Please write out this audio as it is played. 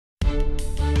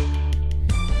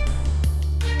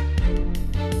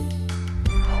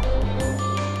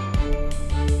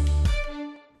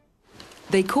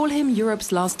They call him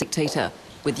Europe's last dictator,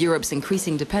 with Europe's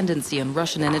increasing dependency on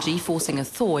Russian energy forcing a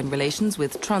thaw in relations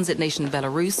with transit nation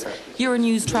Belarus.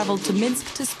 Euronews travelled to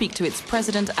Minsk to speak to its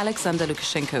president, Alexander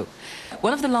Lukashenko.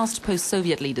 One of the last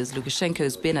post-Soviet leaders,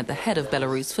 Lukashenko's been at the head of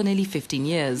Belarus for nearly 15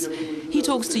 years. He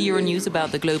talks to Euronews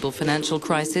about the global financial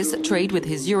crisis, trade with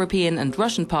his European and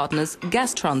Russian partners,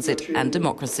 gas transit and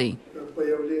democracy.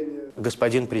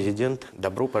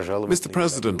 Mr.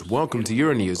 President, welcome to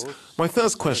Euronews. My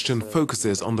first question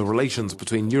focuses on the relations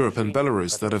between Europe and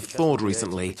Belarus that have thawed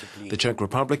recently. The Czech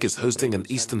Republic is hosting an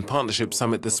Eastern Partnership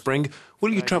Summit this spring.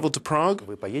 Will you travel to Prague?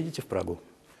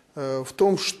 В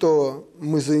том, что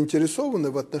мы заинтересованы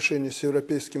в отношениях с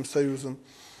Европейским Союзом,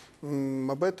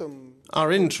 об этом...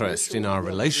 Our interest in our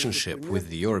relationship with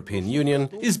the European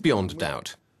Union is beyond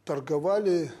doubt.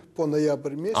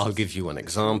 I'll give you an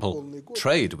example.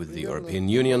 Trade with the European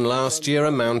Union last year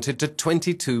amounted to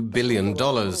 $22 billion.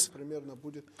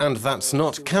 And that's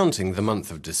not counting the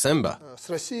month of December.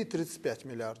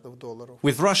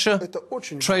 With Russia,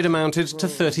 trade amounted to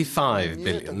 $35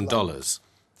 billion.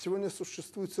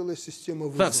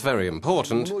 That's very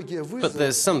important, but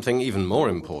there's something even more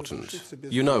important.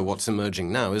 You know what's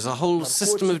emerging now is a whole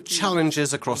system of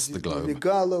challenges across the globe.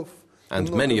 And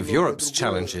many of Europe's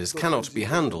challenges cannot be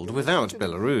handled without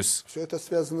Belarus,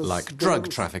 like drug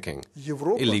trafficking,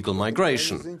 illegal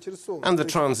migration, and the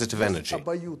transit of energy,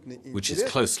 which is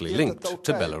closely linked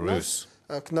to Belarus.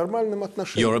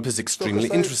 Europe is extremely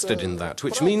interested in that,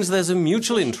 which means there's a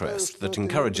mutual interest that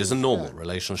encourages a normal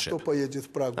relationship.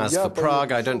 As for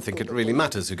Prague, I don't think it really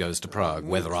matters who goes to Prague,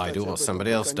 whether I do or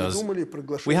somebody else does.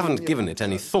 We haven't given it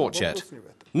any thought yet,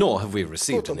 nor have we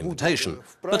received an invitation.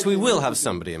 But we will have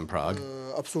somebody in Prague.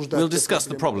 We'll discuss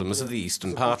the problems of the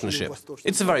Eastern Partnership.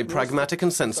 It's a very pragmatic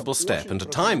and sensible step, and a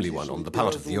timely one on the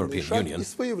part of the European Union.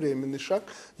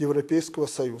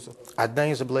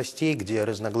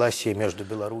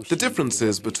 The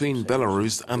differences between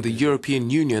Belarus and the European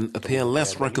Union appear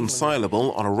less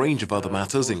reconcilable on a range of other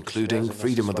matters, including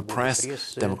freedom of the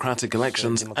press, democratic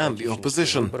elections, and the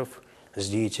opposition.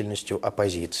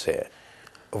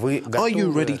 Are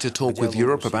you ready to talk with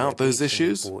Europe about those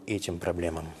issues?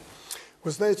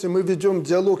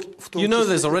 You know,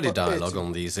 there's already dialogue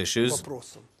on these issues.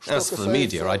 As for the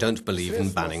media, I don't believe in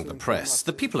banning the press.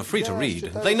 The people are free to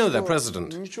read. They know their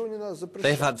president.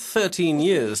 They've had 13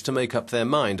 years to make up their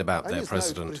mind about their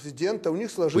president.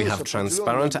 We have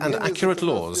transparent and accurate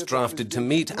laws drafted to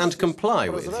meet and comply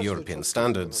with European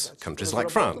standards. Countries like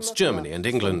France, Germany and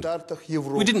England.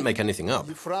 We didn't make anything up.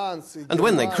 And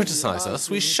when they criticize us,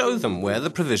 we show them where the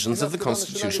provisions of the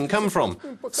Constitution come from.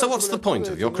 So what's the point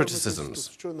of your criticisms?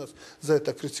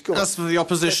 As for the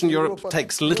opposition, Europe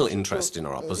takes little interest in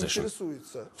our opposition.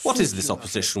 What is this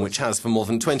opposition which has for more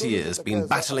than 20 years been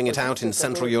battling it out in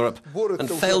Central Europe and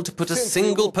failed to put a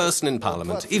single person in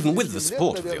Parliament, even with the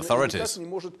support of the authorities?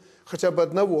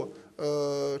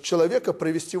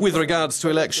 With regards to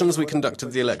elections, we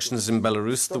conducted the elections in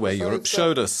Belarus the way Europe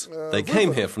showed us. They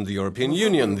came here from the European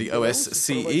Union, the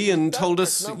OSCE, and told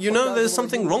us, you know, there's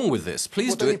something wrong with this,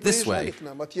 please do it this way.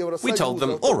 We told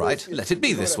them, all right, let it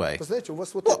be this way.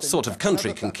 What sort of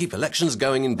country can keep elections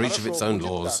going in breach of its own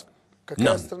laws?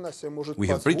 None. We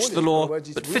have breached the law,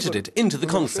 but fitted it into the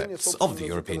concepts of the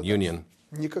European Union.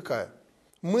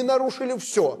 Мы нарушили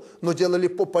все, но делали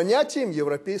по понятиям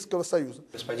Европейского Союза.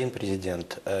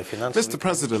 Mr.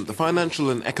 President, the financial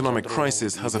and economic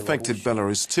crisis has affected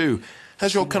Belarus too.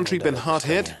 Has your country been hard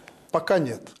hit? Пока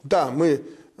нет. Да, мы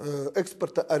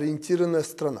экспортоориентированная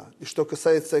страна. И что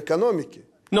касается экономики,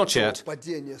 Not yet.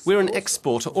 We're an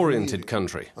export-oriented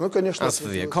country. As for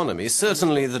the economy,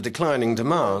 certainly the declining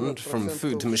demand from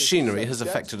food to machinery has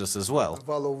affected us as well.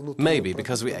 Maybe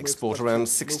because we export around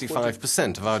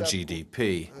 65% of our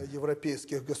GDP.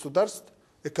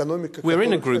 We're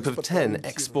in a group of 10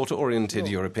 export-oriented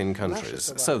European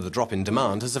countries, so the drop in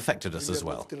demand has affected us as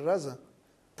well.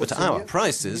 But our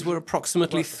prices were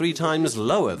approximately 3 times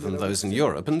lower than those in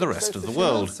Europe and the rest of the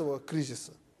world.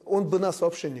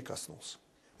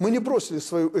 As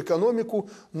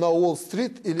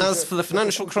for the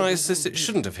financial crisis, it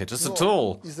shouldn't have hit us at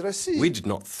all. We did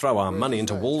not throw our money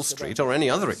into Wall Street or any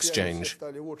other exchange.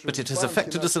 But it has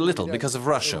affected us a little because of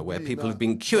Russia, where people have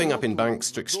been queuing up in banks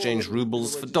to exchange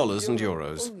rubles for dollars and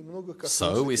euros.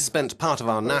 So we spent part of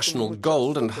our national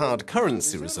gold and hard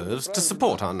currency reserves to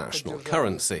support our national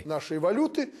currency. We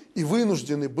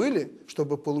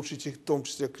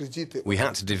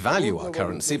had to devalue our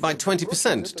currency by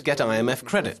 20% to get IMF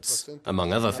credits,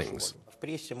 among other things.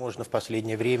 Media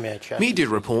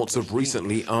reports have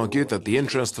recently argued that the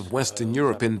interest of Western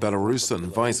Europe in Belarus and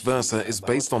vice versa is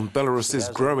based on Belarus's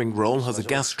growing role as a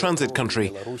gas transit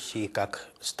country.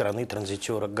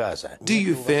 Do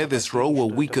you fear this role will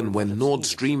weaken when Nord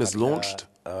Stream is launched?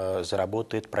 Today,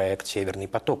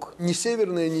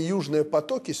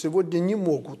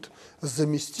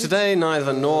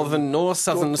 neither northern nor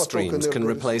southern streams can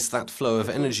replace that flow of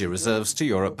energy reserves to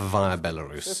Europe via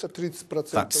Belarus.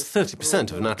 That's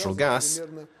 30% of natural gas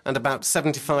and about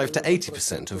 75 to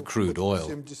 80% of crude oil.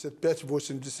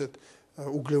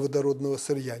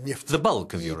 The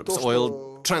bulk of Europe's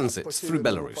oil transits through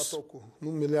Belarus.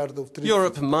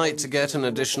 Europe might get an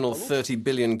additional 30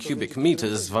 billion cubic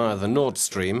meters via the Nord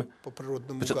Stream,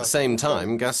 but at the same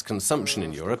time, gas consumption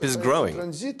in Europe is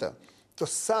growing.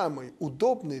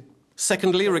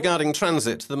 Secondly, regarding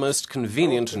transit, the most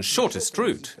convenient and shortest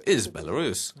route is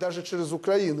Belarus.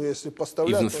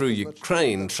 Even through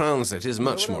Ukraine, transit is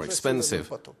much more expensive,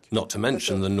 not to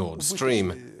mention the Nord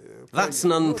Stream. That's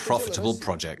an unprofitable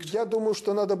project.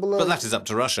 But that is up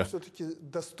to Russia.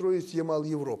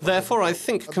 Therefore, I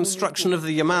think construction of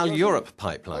the Yamal-Europe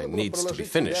pipeline needs to be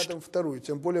finished.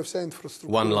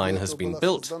 One line has been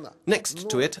built. Next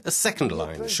to it, a second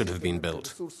line should have been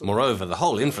built. Moreover, the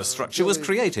whole infrastructure was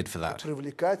created for that.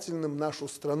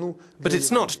 But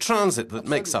it's not transit that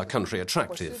makes our country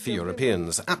attractive for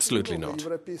Europeans. Absolutely not.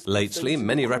 Lately,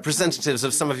 many representatives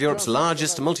of some of Europe's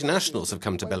largest multinationals have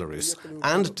come to Belarus,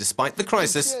 and despite the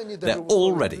crisis, they're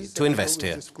all ready to invest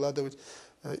here.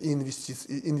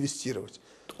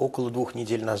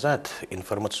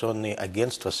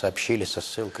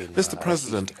 Mr.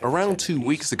 President, around 2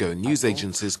 weeks ago, news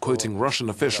agencies quoting Russian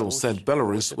officials said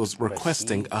Belarus was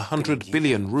requesting a 100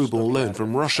 billion ruble loan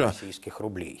from Russia.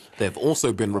 There have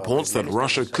also been reports that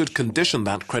Russia could condition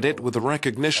that credit with the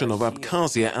recognition of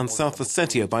Abkhazia and South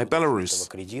Ossetia by Belarus.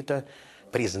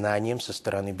 Признанием со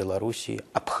стороны Белоруссии,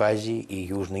 Абхазии и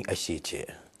Южной Осетии.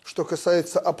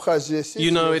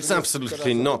 You know, it's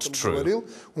absolutely not true.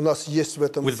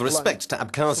 With respect to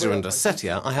Abkhazia and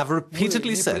Ossetia, I have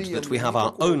repeatedly said that we have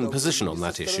our own position on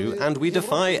that issue, and we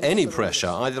defy any pressure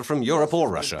either from Europe or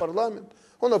Russia.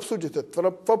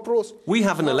 We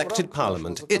have an elected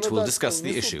parliament. It will discuss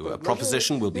the issue. A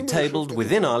proposition will be tabled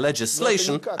within our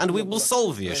legislation, and we will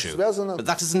solve the issue. But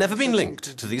that has never been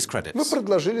linked to these credits.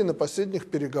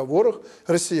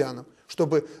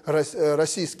 чтобы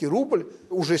российский рубль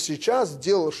уже сейчас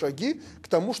делал шаги к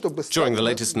тому, чтобы... During the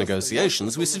latest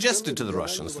negotiations, we suggested to the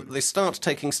Russians that they start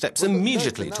taking steps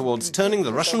immediately towards turning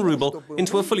the Russian ruble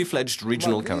into a fully-fledged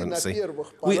regional currency.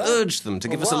 We urged them to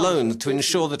give us a loan to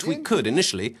ensure that we could,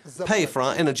 initially, pay for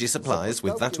our energy supplies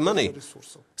with that money.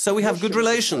 So we have good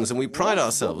relations, and we pride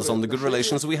ourselves on the good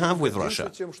relations we have with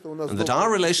Russia, and that our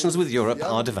relations with Europe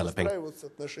are developing.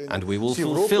 And we will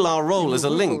fulfill our role as a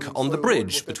link on the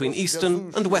bridge between Eastern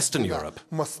and Western Europe.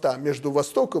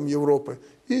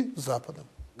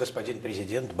 Господин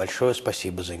президент, большое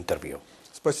спасибо за интервью.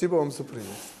 Спасибо вам за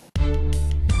принятие.